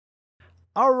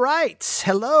All right.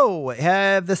 Hello.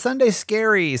 Have the Sunday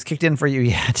Scaries kicked in for you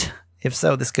yet? If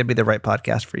so, this could be the right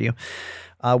podcast for you.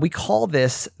 We call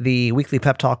this the weekly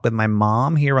pep talk with my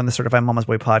mom here on the Certified Mama's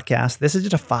Boy podcast. This is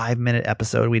just a 5-minute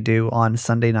episode we do on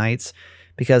Sunday nights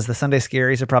because the Sunday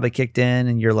Scaries have probably kicked in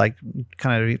and you're like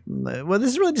kind of, well,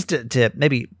 this is really just to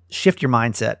maybe shift your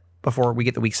mindset before we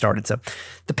get the week started. So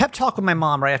the pep talk with my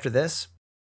mom right after this.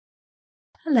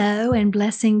 Hello and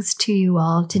blessings to you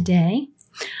all today.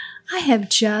 I have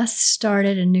just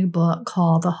started a new book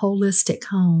called The Holistic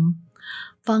Home,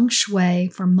 Feng Shui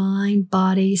for Mind,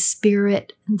 Body,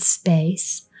 Spirit, and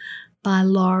Space by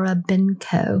Laura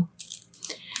Benko.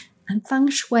 And Feng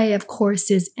Shui, of course,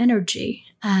 is energy.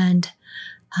 And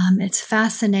it's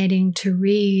fascinating to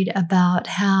read about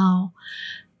how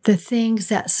the things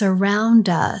that surround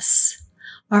us,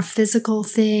 our physical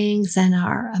things and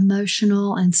our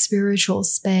emotional and spiritual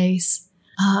space,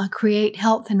 create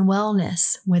health and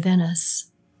wellness within us.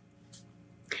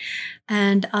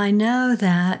 And I know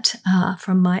that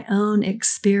from my own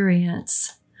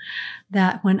experience,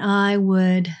 that when I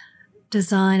would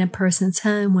design a person's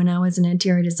home when I was an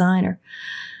interior designer,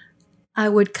 I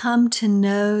would come to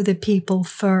know the people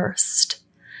first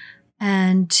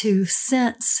and to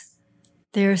sense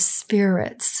their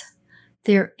spirits,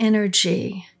 their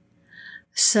energy,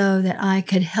 so that I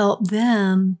could help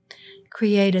them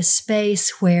create a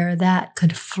space where that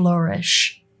could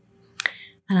flourish.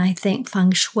 And I think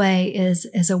Feng Shui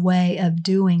is a way of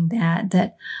doing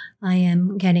that I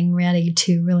am getting ready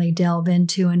to really delve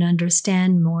into and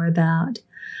understand more about.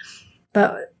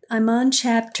 But I'm on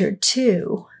chapter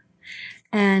 2.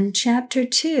 And chapter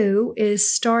 2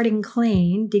 is starting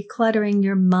clean, decluttering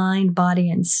your mind, body,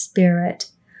 and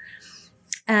spirit.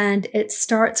 And it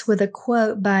starts with a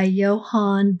quote by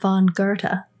Johann von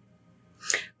Goethe,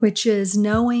 which is,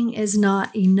 knowing is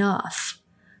not enough.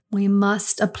 We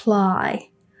must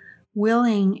apply.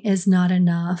 Willing is not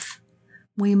enough.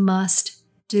 We must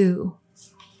do.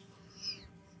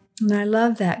 And I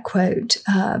love that quote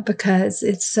because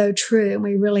it's so true.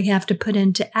 We really have to put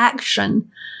into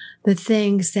action the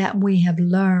things that we have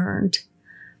learned,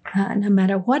 no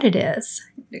matter what it is.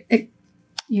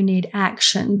 You need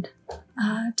action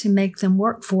to make them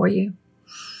work for you.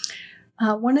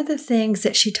 One of the things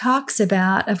that she talks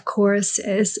about, of course,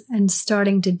 is, and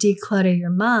starting to declutter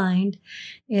your mind,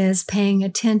 is paying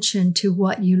attention to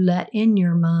what you let in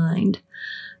your mind,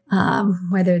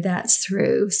 whether that's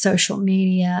through social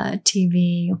media,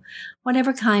 TV,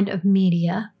 whatever kind of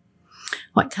media.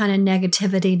 What kind of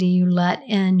negativity do you let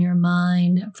in your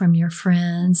mind from your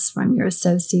friends, from your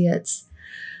associates?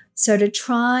 So to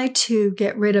try to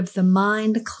get rid of the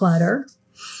mind clutter,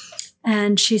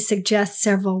 and she suggests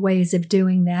several ways of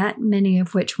doing that, many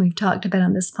of which we've talked about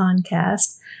on this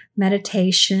podcast: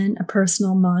 meditation, a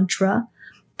personal mantra,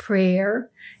 prayer,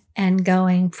 and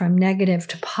going from negative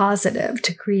to positive,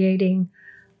 to creating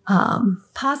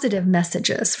positive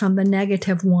messages from the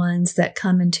negative ones that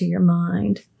come into your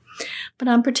mind. But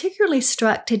I'm particularly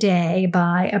struck today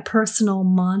by a personal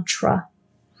mantra.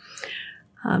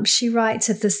 She writes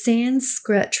that the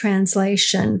Sanskrit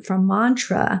translation from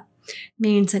mantra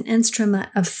means an instrument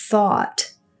of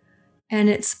thought, and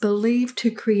it's believed to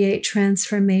create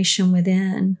transformation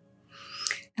within.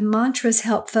 And mantras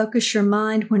help focus your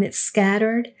mind when it's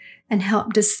scattered and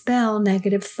help dispel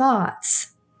negative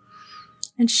thoughts.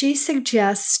 And she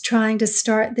suggests trying to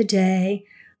start the day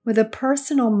with a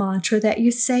personal mantra that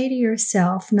you say to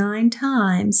yourself 9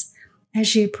 times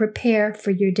as you prepare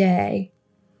for your day.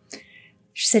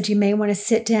 She said you may want to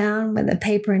sit down with a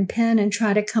paper and pen and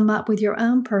try to come up with your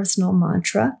own personal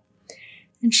mantra.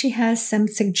 And she has some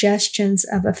suggestions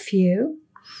of a few.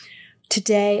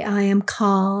 Today, I am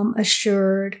calm,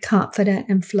 assured, confident,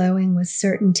 and flowing with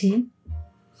certainty.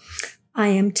 I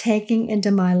am taking into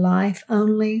my life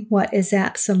only what is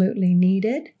absolutely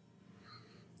needed.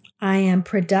 I am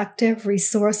productive,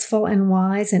 resourceful, and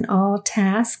wise in all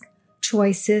tasks,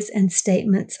 choices, and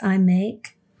statements I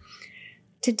make.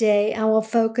 Today, I will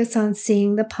focus on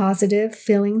seeing the positive,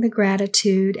 feeling the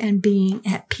gratitude, and being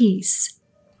at peace.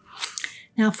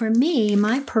 Now, for me,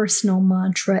 my personal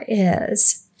mantra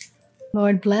is,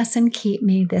 Lord, bless and keep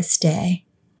me this day.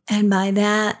 And by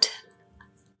that,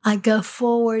 I go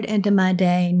forward into my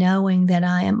day knowing that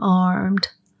I am armed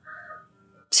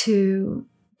to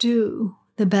do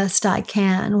the best I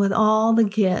can with all the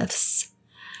gifts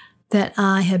that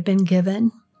I have been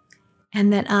given,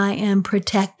 and that I am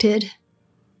protected,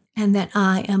 and that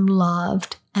I am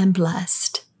loved and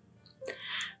blessed.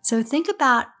 So think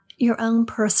about your own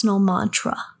personal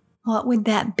mantra. What would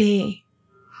that be?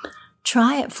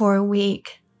 Try it for a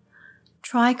week.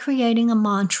 Try creating a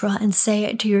mantra and say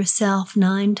it to yourself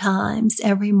 9 times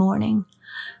every morning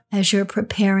as you're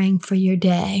preparing for your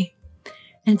day,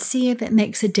 and see if it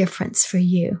makes a difference for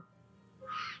you.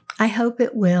 I hope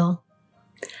it will.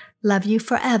 Love you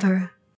forever.